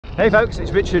Hey folks,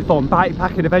 it's Richard from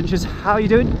Bikepacking Adventures. How are you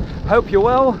doing? Hope you're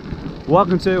well.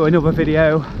 Welcome to another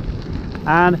video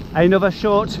and another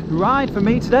short ride for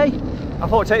me today. I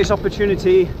thought I'd take this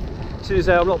opportunity, since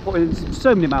I'm not putting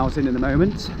so many miles in the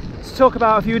moment, to talk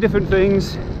about a few different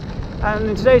things.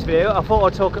 And in today's video I thought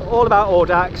I'd talk all about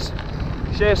Audax,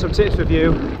 share some tips with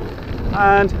you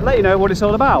and let you know what it's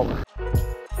all about.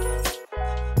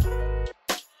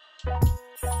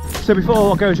 So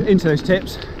before I go into those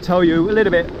tips, tell you a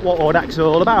little bit what Audax is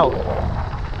all about.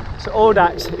 So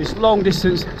Audax is long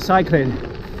distance cycling.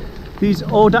 These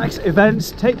Audax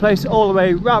events take place all the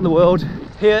way around the world.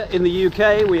 Here in the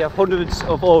UK we have hundreds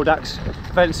of Audax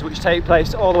events which take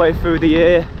place all the way through the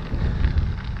year.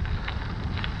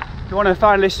 If you want to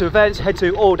find a list of events, head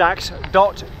to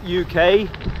audax.uk.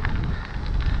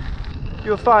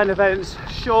 You'll find events,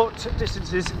 short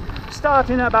distances,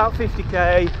 starting at about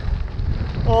 50k,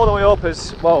 all the way up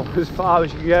as far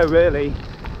as you can go really.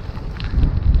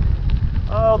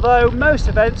 Although most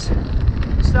events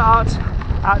start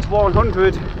at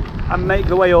 100 and make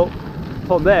the way up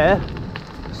from there.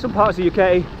 Some parts of the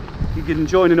UK you can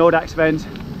join an Audax event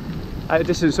at a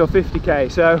distance of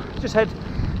 50k. So just head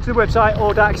to the website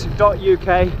audax.uk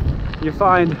and you'll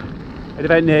find an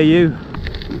event near you.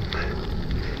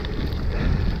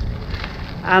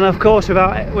 And of course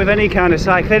with any kind of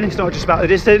cycling, it's not just about the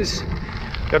distance.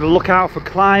 You've got to look out for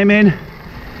climbing,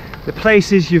 the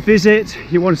places you visit.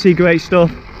 You want to see great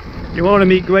stuff, you want to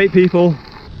meet great people.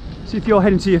 So if you're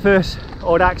heading to your first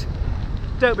Audax,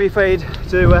 don't be afraid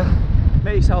to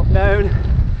make yourself known,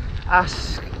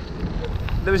 ask.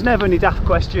 There was never any daft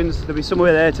questions. There'll be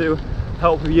somewhere there to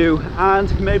help with you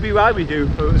and maybe ride with you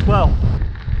as well.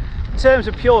 In terms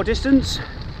of pure distance,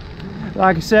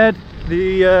 like I said,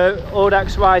 the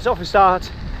Audax rides often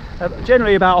start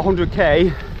generally about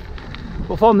 100k.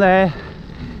 But from there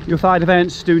you'll find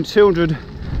events doing 200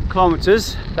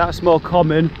 kilometers. That's more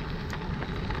common.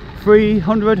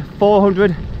 300,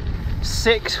 400,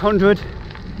 600.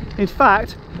 In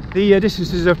fact, the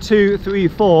distances of 2, 3,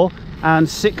 4 and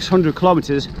 600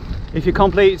 kilometers, if you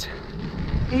complete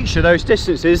each of those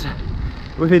distances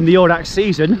within the Audax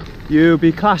season, you'll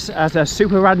be classed as a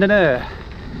super randonneur,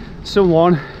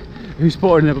 someone who's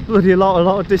put in a bloody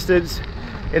lot of distance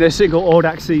in a single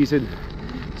Audax season.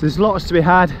 So there's lots to be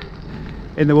had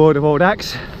in the world of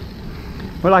Audax.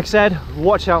 But like I said,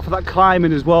 watch out for that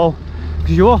climbing as well,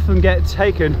 because you often get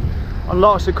taken on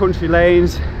lots of country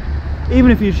lanes.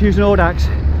 Even if you choose an Audax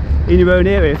in your own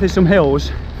area, if there's some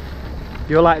hills,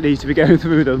 you're likely to be going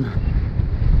through them.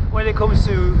 When it comes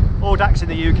to Audax in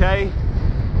the UK,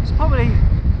 it's probably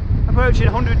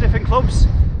approaching 100 different clubs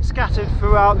scattered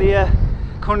throughout the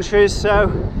countries. So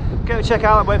go check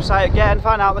out the website again,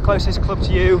 find out the closest club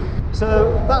to you.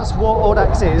 So that's what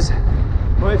Audax is.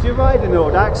 Well, if you're riding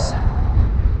Audax,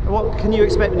 what can you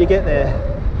expect when you get there?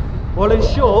 Well, in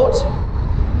short,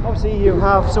 obviously you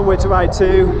have somewhere to ride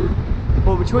to,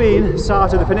 but between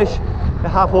start and the finish they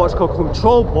have what's called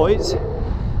control points,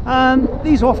 and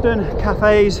these are often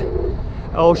cafes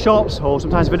or shops or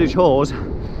sometimes village halls.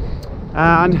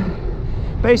 And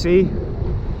basically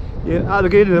at the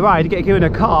beginning of the ride you get given a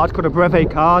card called a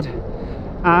brevet card,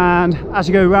 and as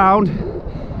you go around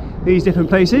these different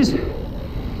places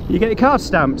you get your card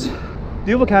stamped.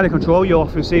 The other kind of control you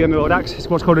often see on the Audax is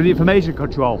what's called an information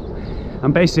control,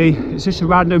 and basically it's just a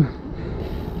random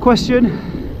question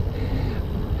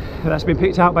that's been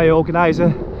picked out by the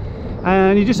organizer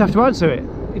and you just have to answer it.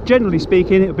 Generally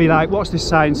speaking, it would be like, what's this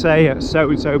sign say at so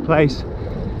and so place,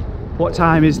 what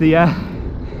time is the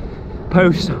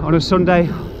post on a Sunday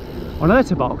on a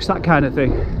letterbox, that kind of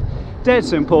thing. Dead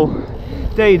simple,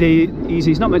 dead easy.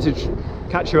 It's not meant to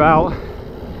catch you out.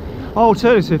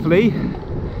 Alternatively,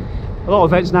 a lot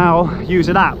of events now use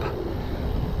an app,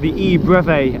 the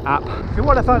e-brevet app. If you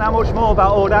want to find out much more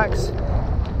about Audax,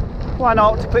 why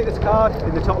not click this card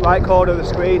in the top right corner of the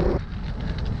screen.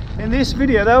 In this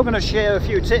video though, I'm going to share a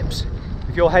few tips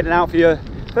if you're heading out for your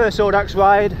first Audax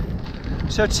ride.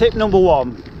 So tip number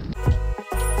 1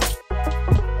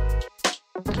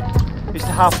 is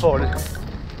to have fun.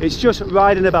 It's just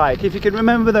riding a bike. If you can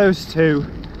remember those two,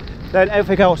 then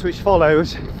everything else which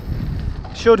follows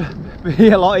should be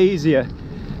a lot easier.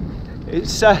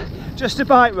 It's just a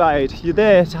bike ride. You're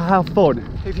there to have fun.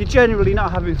 If you're generally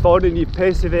not having fun and you've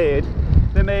persevered,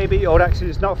 then maybe Audax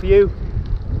is not for you.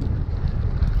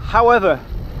 However,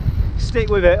 stick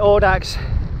with it. Audax,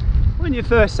 when you're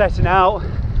first setting out,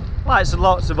 like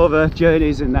lots of other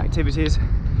journeys and activities,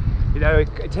 you know,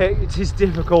 it is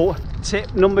difficult.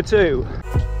 Tip number 2.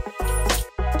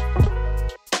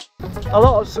 A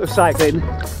lot of cycling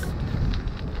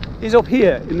is up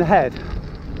here in the head.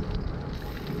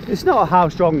 It's not how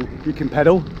strong you can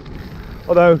pedal,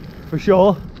 although for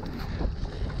sure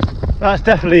that's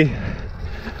definitely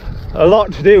a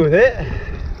lot to do with it.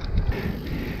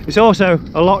 It's also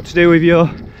a lot to do with your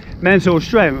mental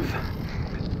strength,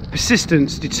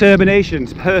 persistence, determination,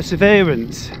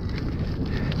 perseverance.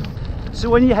 So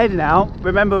when you're heading out,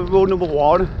 remember rule number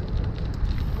 1,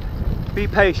 be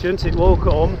patient, it will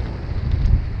come.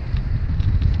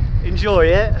 Enjoy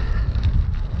it.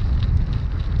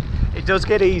 It does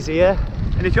get easier,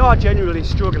 and if you are genuinely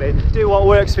struggling, do what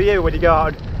works for you when you go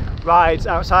out on rides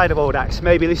outside of Audax.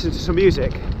 Maybe listen to some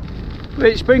music.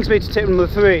 Which brings me to tip number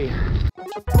 3.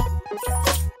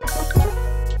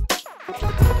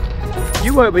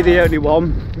 You won't be the only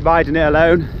one riding it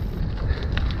alone.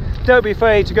 Don't be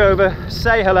afraid to go over,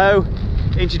 say hello,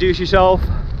 introduce yourself.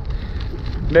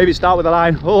 Maybe start with a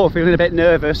line, "Oh, feeling a bit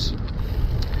nervous."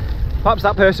 Perhaps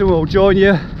that person will join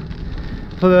you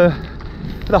for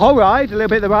the whole ride, a little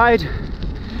bit of the ride,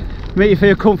 make you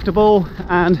feel comfortable,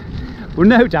 and will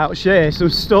no doubt share some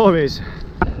stories.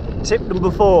 Tip number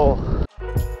 4.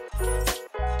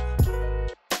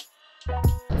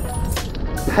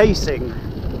 Pacing.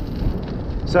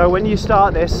 So when you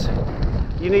start this,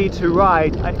 you need to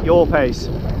ride at your pace.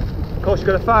 Of course, you've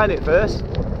got to find it first.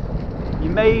 You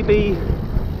may be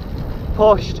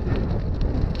pushed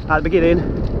at the beginning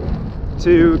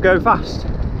to go fast,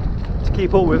 to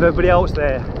keep up with everybody else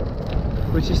there,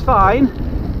 which is fine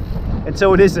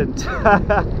until it isn't.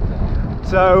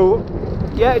 So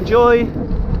yeah, enjoy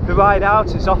the ride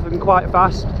out. It's often quite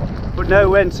fast, but know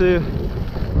when to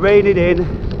rein it in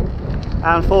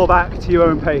and fall back to your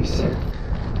own pace.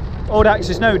 Audax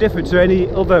is no different to any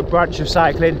other branch of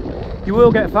cycling. You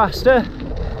will get faster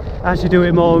as you do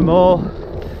it more and more.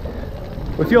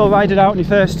 If you're riding out on your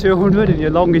first 200 and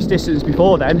your longest distance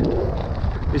before then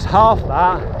is half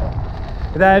that,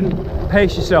 then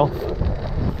pace yourself.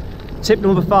 Tip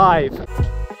number 5.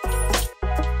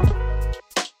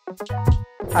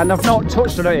 And I've not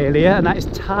touched on it earlier, and that is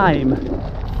time.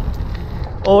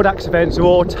 Audax events are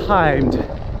all timed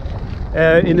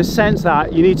in the sense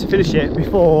that you need to finish it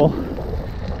before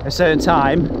a certain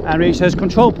time and reach those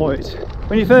control points.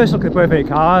 When you first look at the birthday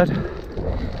card,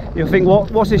 you'll think,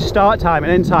 what's this start time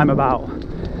and end time about?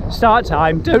 Start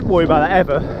time, don't worry about that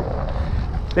ever.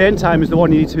 The end time is the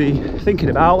one you need to be thinking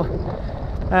about,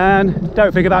 and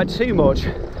don't think about it too much.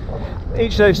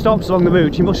 Each of those stops along the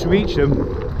route, you must reach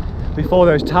them before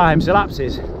those times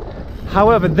elapses.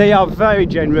 However, they are very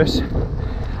generous.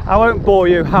 I won't bore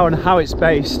you how it's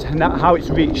based and how it's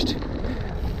reached,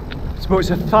 but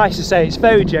suffice to say it's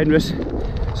very generous,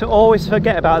 so always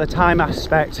forget about the time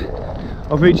aspect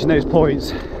of reaching those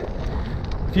points.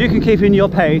 If you can keep in your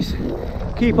pace,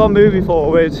 keep on moving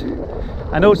forward,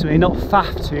 and ultimately not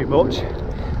faff too much,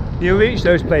 you'll reach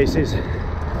those places.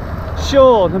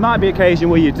 Sure, there might be an occasion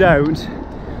where you don't,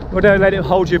 but don't let it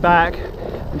hold you back,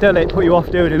 and don't let it put you off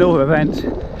doing another event,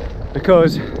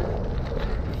 because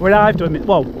when I've done it,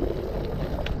 well,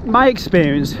 my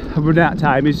experience of running out of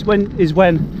time is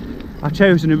when I've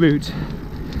chosen a route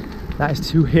that is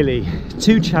too hilly,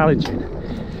 too challenging,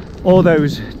 all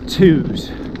those twos,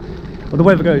 or the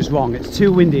weather goes wrong, it's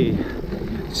too windy,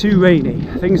 too rainy,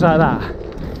 things like that.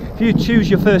 If you choose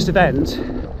your first event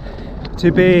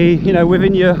to be, you know,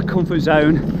 within your comfort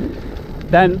zone,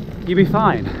 then you'll be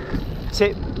fine.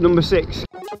 Tip number 6.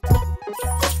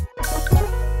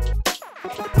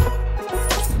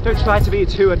 Don't try to be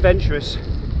too adventurous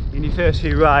in your first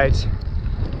few rides.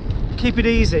 Keep it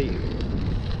easy.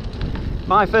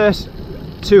 My first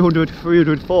 200,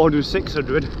 300, 400,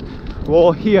 600 were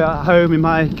all here at home in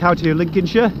my county of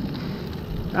Lincolnshire,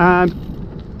 and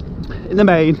in the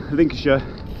main, Lincolnshire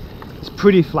is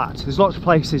pretty flat. There's lots of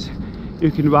places you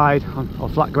can ride on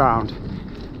flat ground.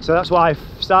 So that's why I've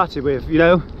started with, you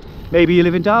know, maybe you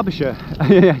live in Derbyshire.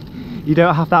 You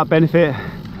don't have that benefit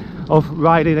of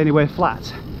riding anywhere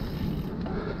flat.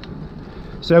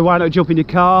 So why not jump in your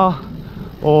car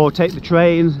or take the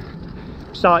train,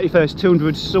 start your first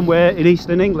 200 somewhere in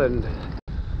eastern England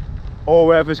or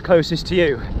wherever's closest to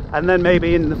you, and then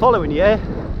maybe in the following year,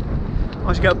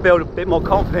 once you get to build a bit more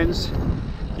confidence,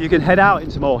 you can head out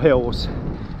into more hills,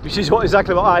 which is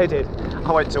exactly what I did.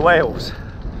 I went to Wales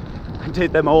and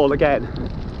did them all again.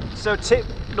 So tip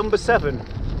number 7.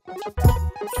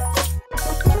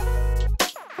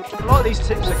 A lot of these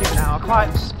tips I give now are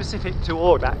quite specific to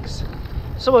Audax.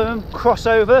 Some of them cross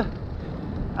over,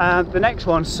 and the next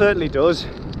one certainly does.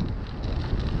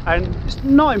 And it's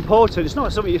not important, it's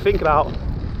not something you think about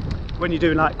when you're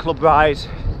doing like club rides,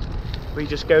 where you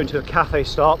just go into a cafe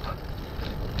stop.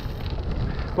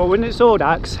 But when it's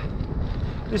Audax,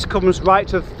 this comes right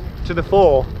to the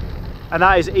fore, and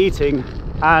that is eating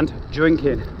and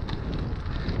drinking.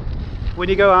 When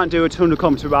you go out and do a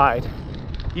 200-kilometre ride,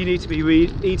 you need to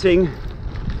be eating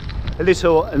a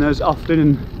little and as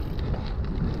often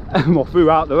well,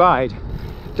 throughout the ride.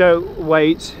 Don't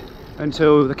wait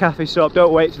until the cafe stop,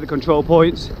 don't wait to the control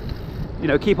points. You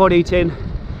know, keep on eating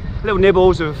little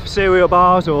nibbles of cereal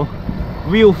bars or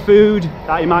real food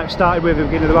that you might have started with at the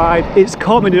beginning of the ride. It's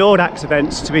common in Audax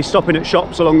events to be stopping at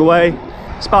shops along the way,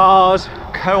 spas,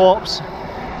 co-ops,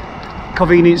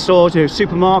 convenience stores, you know,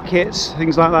 supermarkets,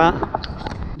 things like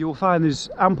that. You'll find there's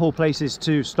ample places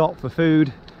to stop for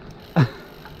food.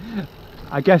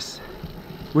 I guess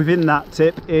within that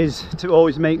tip is to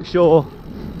always make sure,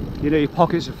 you know, your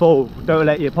pockets are full. Don't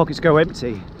let your pockets go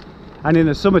empty. And in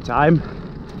the summertime,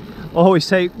 always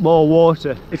take more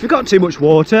water. If you've got too much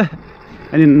water,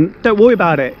 and then don't worry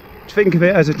about it. Think of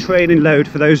it as a training load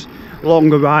for those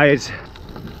longer rides.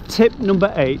 Tip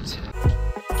number 8.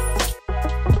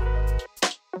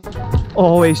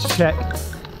 Always check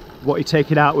what you're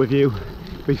taking out with you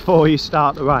before you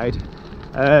start the ride.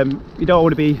 You don't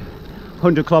want to be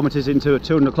 100 kilometers into a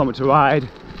 200-kilometer ride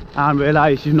and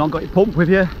realise you've not got your pump with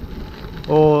you,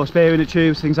 or spare inner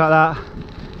tubes, things like that.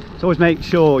 So always make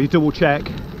sure you double check.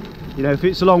 You know, if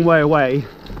it's a long way away,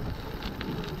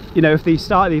 you know, if they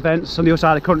start the events on the other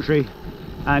side of the country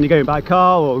and you're going by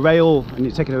car or rail and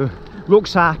you're taking a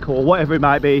rucksack or whatever it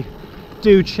might be,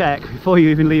 do check before you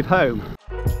even leave home.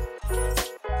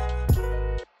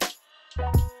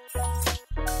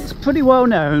 It's pretty well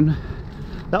known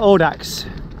that Audax,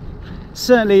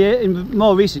 certainly in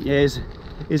more recent years,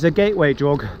 is a gateway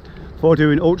drug for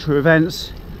doing ultra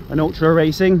events and ultra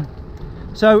racing.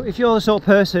 So if you're the sort of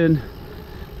person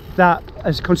that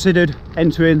has considered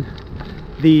entering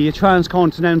the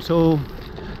Transcontinental,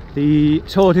 the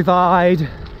Tour Divide,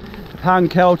 the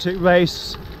Pan-Celtic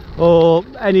race, or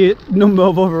any number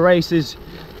of other races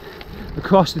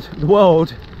across the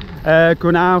world,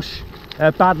 Grenache,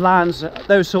 Badlands,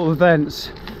 those sort of events,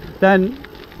 then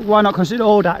why not consider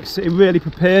Audax? It really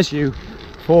prepares you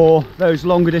for those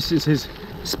longer distances,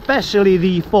 especially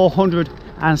the 400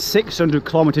 and 600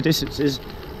 kilometer distances,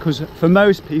 because for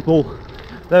most people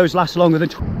those last longer than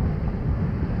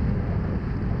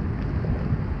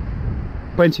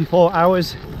 24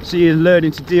 hours, so you're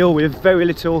learning to deal with very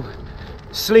little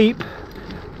sleep.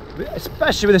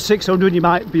 Especially with the 600, you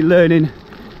might be learning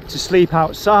to sleep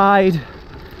outside,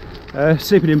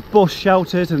 sleeping in bus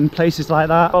shelters and places like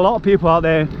that. A lot of people out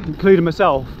there, including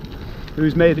myself,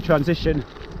 who's made the transition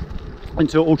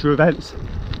into ultra events,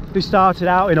 who started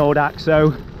out in Audax.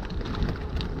 So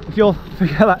if you're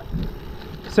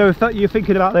you're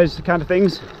thinking about those kind of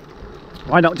things,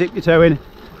 why not dip your toe in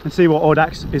and see what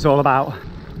Audax is all about.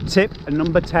 Tip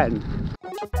number 10.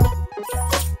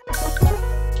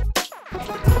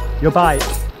 Your bike.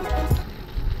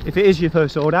 If it is your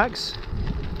first Audax,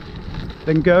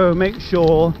 then go make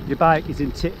sure your bike is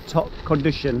in tip-top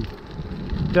condition.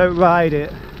 Don't ride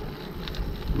it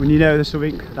when you know there's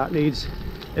something that needs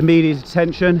immediate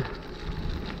attention.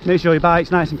 Make sure your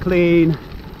bike's nice and clean.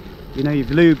 You know, you've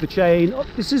lubed the chain. Oh,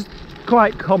 this is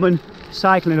quite common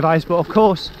cycling advice, but of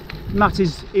course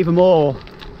matters even more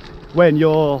when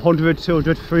you're 100,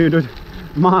 200, 300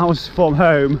 miles from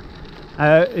home.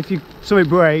 If something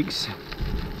breaks,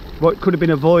 what could have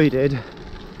been avoided,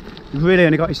 you've really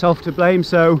only got yourself to blame.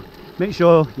 So make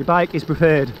sure your bike is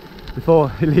prepared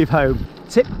before you leave home.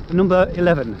 Tip number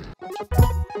 11.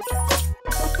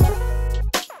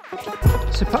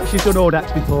 So perhaps you've done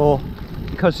Audax before,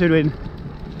 you're considering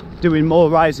doing more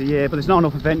rides a year, but there's not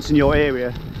enough events in your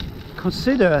area.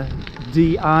 Consider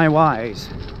DIYs,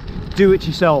 do it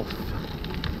yourself.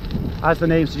 As the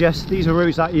name suggests, these are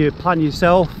routes that you plan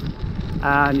yourself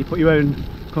and you put your own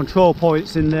control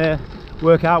points in there,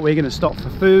 work out where you're going to stop for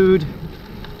food,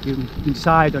 you can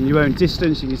decide on your own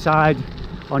distance, you can decide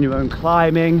on your own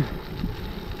climbing,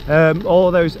 all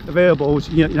those variables,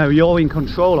 you know, you're in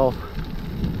control of.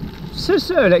 To a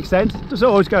certain extent, it doesn't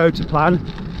always go to plan,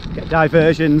 get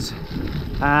diversions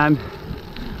and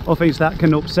all things that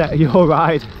can upset your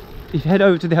ride. If you head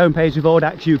over to the homepage of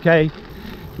Audax UK,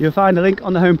 you'll find a link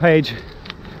on the homepage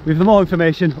with more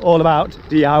information all about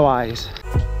DIYs.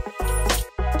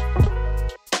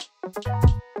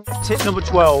 Tip number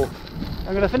 12.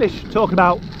 I'm going to finish talking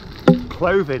about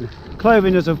clothing.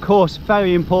 Clothing is of course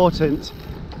very important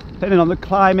depending on the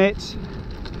climate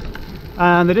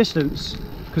and the distance,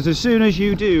 because as soon as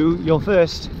you do your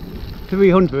first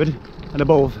 300 and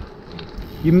above,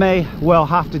 you may well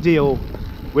have to deal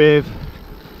with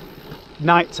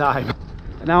night time.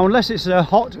 Now, unless it's a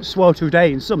hot sweltering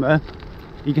day in summer,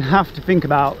 you can have to think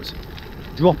about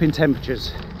dropping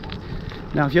temperatures.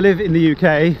 Now, if you live in the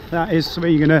UK, that is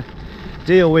something you're going to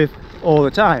deal with all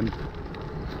the time.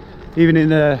 Even in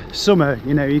the summer,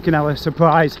 you know, you can have a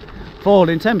surprise fall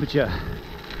in temperature.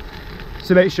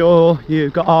 So make sure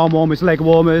you've got arm warmers, leg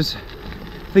warmers.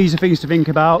 These are things to think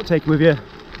about, take with you.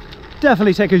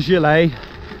 Definitely take a gilet,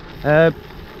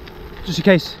 just in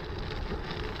case,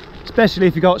 especially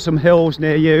if you've got some hills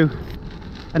near you.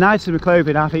 An item of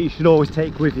clothing I think you should always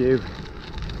take with you,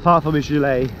 apart from a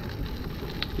gilet,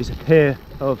 is a pair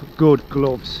of good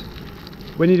gloves.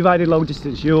 When you're riding long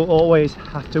distance, you'll always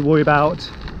have to worry about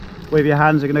whether your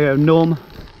hands are going to go numb.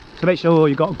 So make sure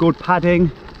you've got good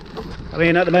padding. I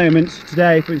mean, at the moment,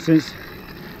 today for instance,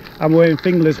 I'm wearing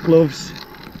fingerless gloves.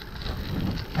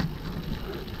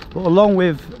 But along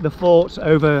with the thoughts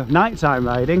over nighttime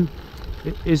riding,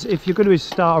 is if you're going to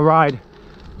start a ride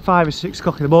 5 or 6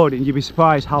 o'clock in the morning, you'll be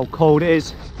surprised how cold it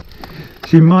is.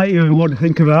 So you might even want to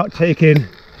think about taking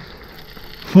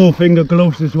 4-finger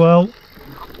gloves as well.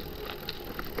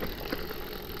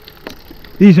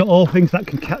 These are all things that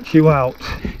can catch you out.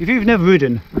 If you've never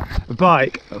ridden a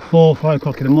bike at 4 or 5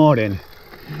 o'clock in the morning,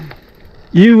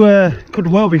 you could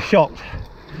well be shocked,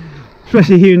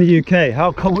 especially here in the UK,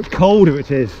 how much colder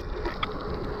it is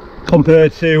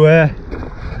compared to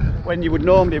when you would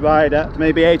normally ride at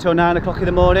maybe 8 or 9 o'clock in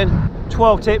the morning.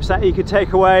 12 tips that you could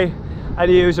take away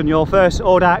and use on your first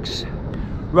Audax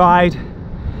ride.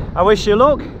 I wish you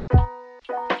luck.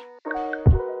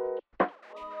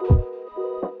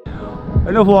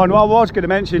 Another one, what I was going to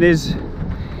mention is,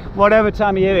 whatever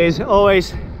time of year it is,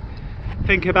 always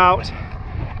think about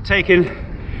taking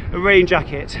a rain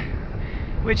jacket,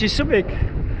 which is something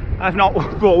I've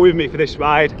not brought with me for this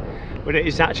ride, but it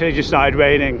is actually just started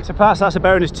raining. So perhaps that's a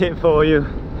bonus tip for you.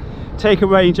 Take a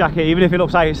rain jacket, even if it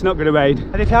looks like it's not going to rain.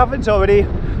 And if you haven't already,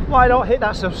 why not hit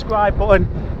that subscribe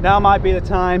button? Now might be the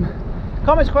time.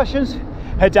 Comments, questions,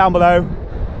 head down below.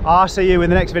 I'll see you in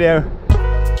the next video.